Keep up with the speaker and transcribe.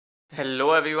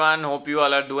Hello everyone, hope you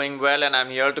all are doing well, and I'm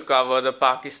here to cover the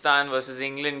Pakistan versus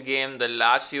England game. The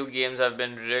last few games have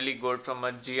been really good from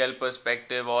a GL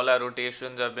perspective. All our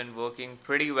rotations have been working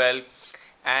pretty well,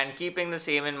 and keeping the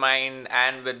same in mind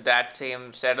and with that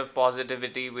same set of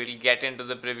positivity, we'll get into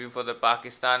the preview for the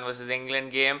Pakistan versus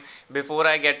England game. Before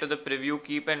I get to the preview,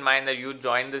 keep in mind that you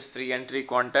join this free entry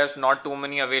contest. Not too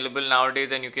many available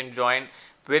nowadays, and you can join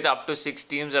with up to 6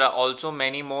 teams. There are also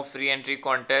many more free entry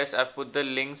contests. I've put the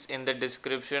links in the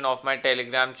description of my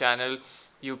Telegram channel.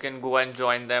 You can go and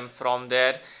join them from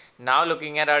there. Now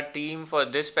looking at our team for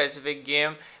this specific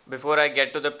game, before I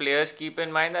get to the players, keep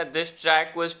in mind that this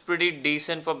track was pretty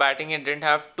decent for batting. It didn't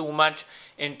have too much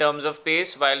in terms of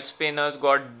pace, while spinners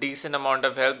got decent amount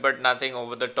of help but nothing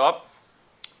over the top.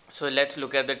 So let's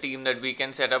look at the team that we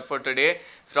can set up for today.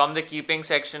 From the keeping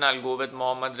section, I'll go with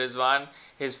Mohammad Rizwan.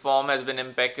 His form has been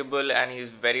impeccable and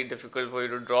he's very difficult for you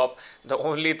to drop. The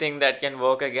only thing that can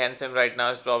work against him right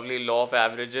now is probably law of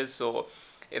averages. So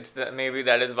maybe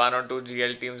that is one or two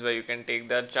GL teams where you can take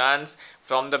that chance.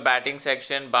 From the batting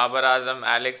section, Babar Azam,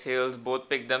 Alex Hales both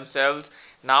pick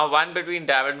themselves. Now one between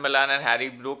David Malan and Harry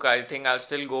Brook. I think I'll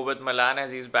still go with Malan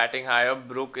as he's batting higher.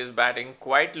 Brook is batting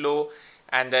quite low,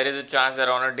 and there is a chance that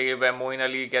on a day where Moeen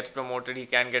Ali gets promoted, he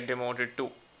can get demoted too.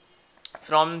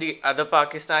 From the other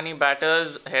Pakistani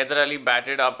batters, Haider Ali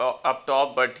batted up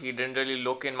top, but he didn't really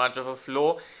look in much of a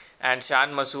flow. And Shan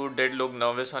Masood did look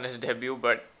nervous on his debut,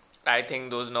 but I think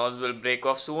those nerves will break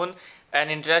off soon. An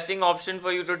interesting option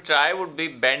for you to try would be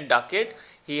Ben Duckett.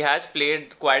 He has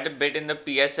played quite a bit in the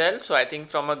PSL, so I think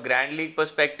from a Grand League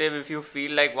perspective, if you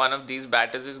feel like one of these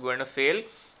batters is going to fail,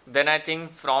 then I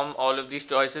think from all of these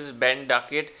choices, Ben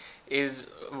Duckett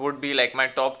would be like my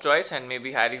top choice, and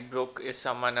maybe Harry Brook is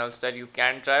someone else that you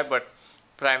can try, but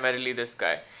primarily this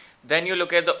guy. Then you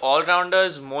look at the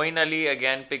all-rounders. Moeen Ali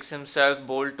again picks himself,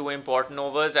 bowled 2 important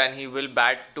overs, and he will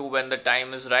bat 2 when the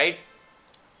time is right.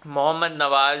 Mohammad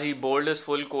Nawaz, he bowled his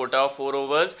full quota of 4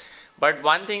 overs, but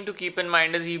one thing to keep in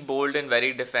mind is he bowled in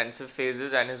very defensive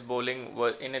phases, and his bowling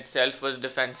in itself was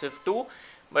defensive too.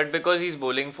 But because he's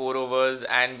bowling 4 overs,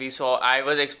 and I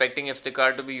was expecting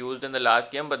Iftikhar to be used in the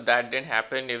last game, but that didn't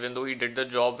happen, even though he did the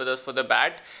job with us for the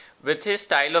bat. With his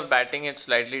style of batting, it's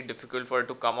slightly difficult for it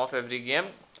to come off every game,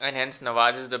 and hence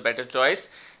Nawaz is the better choice.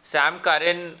 Sam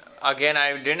Curran, again,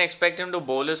 I didn't expect him to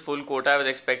bowl his full quota. I was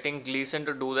expecting Gleeson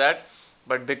to do that,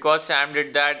 but because Sam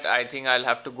did that, I think I'll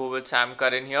have to go with Sam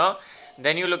Curran here.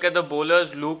 Then you look at the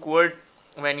bowlers. Luke Wood,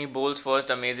 when he bowls first,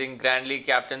 amazing Grand League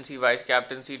captaincy, vice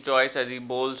captaincy choice, as he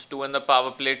bowls 2 in the power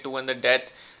play, 2 in the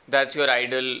death. That's your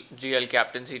ideal GL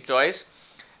captaincy choice.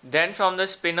 Then from the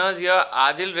spinners here,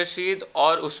 Adil Rashid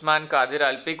or Usman Qadir,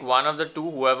 I'll pick one of the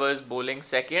two, whoever is bowling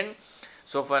second.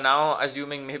 So for now,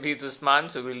 assuming maybe it's Usman,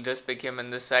 so we'll just pick him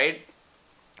in this side.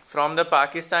 From the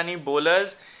Pakistani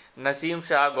bowlers, Naseem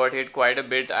Shah got hit quite a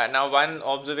bit. Now one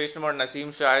observation about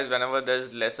Naseem Shah is whenever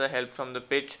there's lesser help from the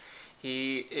pitch,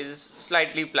 he is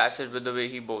slightly placid with the way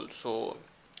he bowls. So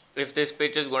if this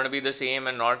pitch is going to be the same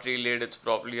and not relayed, it's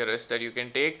probably a risk that you can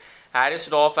take.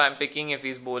 Harris Roff, I'm picking if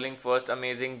he's bowling first.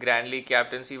 Amazing Grand League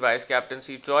captaincy, vice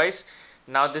captaincy choice.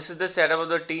 Now this is the setup of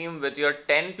the team with your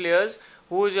 10 players.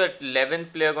 Who is your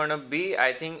 11th player going to be?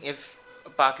 I think if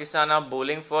Pakistan are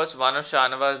bowling first, one of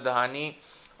Shahnawaz Dahani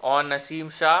or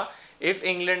Naseem Shah. If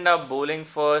England are bowling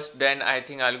first, then I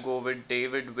think I'll go with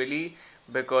David Willey,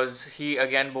 because he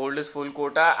again bowled his full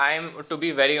quota. To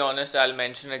be very honest, I'll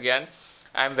mention again,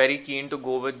 I'm very keen to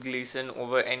go with Gleeson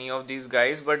over any of these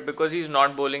guys, but because he's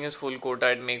not bowling his full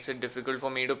quota, it makes it difficult for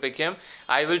me to pick him.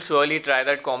 I will surely try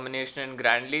that combination in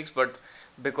Grand Leagues, but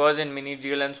because in mini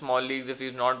GL and small leagues, if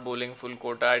he's not bowling full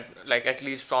quota, like at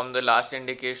least from the last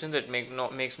indications, it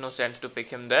makes no sense to pick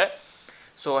him there.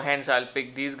 So hence I'll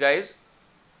pick these guys.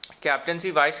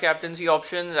 Captaincy, vice captaincy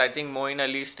options, I think Moeen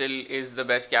Ali still is the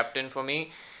best captain for me,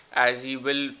 as he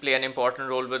will play an important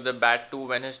role with the bat too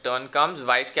when his turn comes.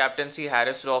 Vice captaincy,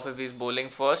 Harris Roff if he's bowling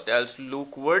first, else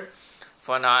Luke Wood.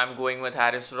 For now I'm going with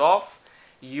Harris Roff.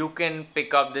 You can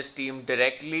pick up this team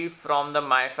directly from the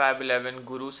MyFab11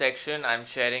 Guru section. I'm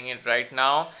sharing it right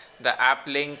now. The app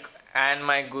link and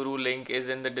my Guru link is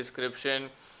in the description.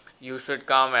 You should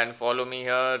come and follow me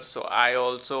here, so I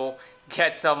also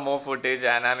get some more footage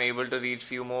and I'm able to reach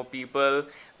few more people.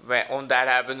 That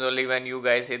happens only when you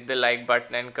guys hit the like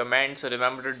button and comment, so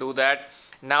remember to do that.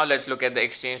 Now let's look at the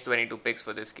Exchange 22 picks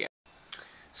for this game.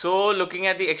 So looking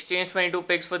at the Exchange 22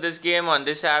 picks for this game, on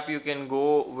this app you can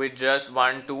go with just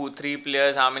 1, 2, 3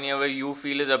 players, how many ever you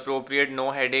feel is appropriate.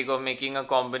 No headache of making a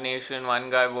combination, one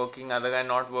guy working, other guy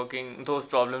not working. Those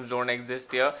problems don't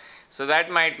exist here. So that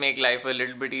might make life a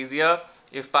little bit easier.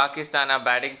 If Pakistan are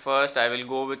batting first, I will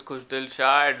go with Khushdil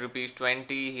Shah at rupees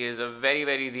 20. He is a very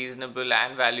reasonable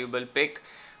and valuable pick.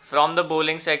 From the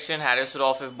bowling section, Haris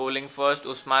Rauf if bowling first,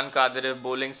 Usman Qadir if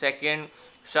bowling second,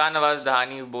 Shahnawaz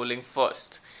Dhani if bowling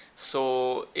first.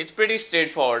 So it's pretty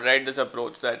straightforward, right? This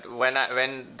approach that when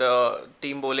the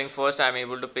team bowling first, I'm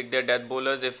able to pick their death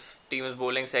bowlers. If team is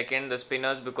bowling second, the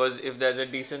spinners, because if there's a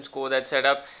decent score that's set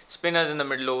up, spinners in the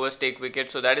middle overs take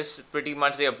wickets. So that is pretty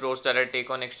much the approach that I take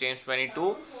on Exchange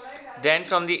 22. Then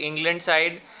from the England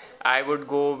side, I would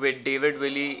go with David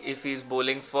Willey if he's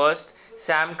bowling first.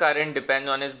 Sam Curran depends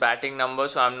on his batting number,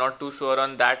 so I'm not too sure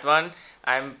on that one.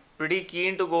 I'm pretty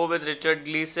keen to go with Richard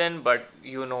Gleeson, but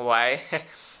you know why.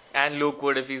 And Luke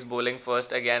Wood if he's bowling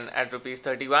first, again at rupees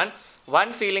 31.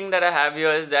 One feeling that I have here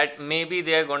is that maybe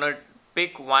they are gonna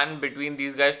pick one between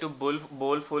these guys to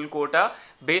bowl full quota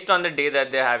based on the day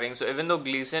that they're having. So even though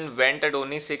Gleeson went at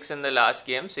only 6 in the last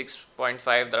game,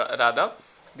 6.5 rather,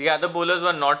 the other bowlers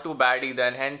were not too bad either,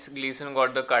 and hence Gleeson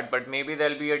got the cut. But maybe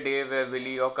there'll be a day where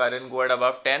Willey or Curran go at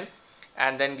above 10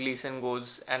 and then Gleeson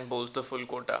goes and bowls the full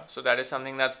quota. So that is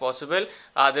something that's possible.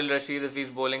 Adil Rashid, if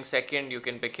he's bowling second, you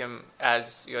can pick him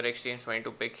as your Exchange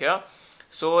 22 pick here.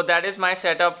 So that is my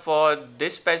setup for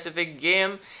this specific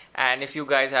game, and if you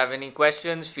guys have any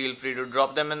questions, feel free to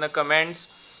drop them in the comments.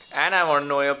 And I want to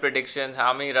know your predictions.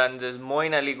 How many runs is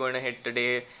Moeen Ali going to hit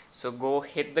today? So go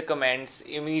hit the comments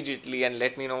immediately and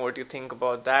let me know what you think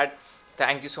about that.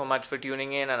 Thank you so much for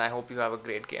tuning in, and I hope you have a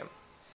great game.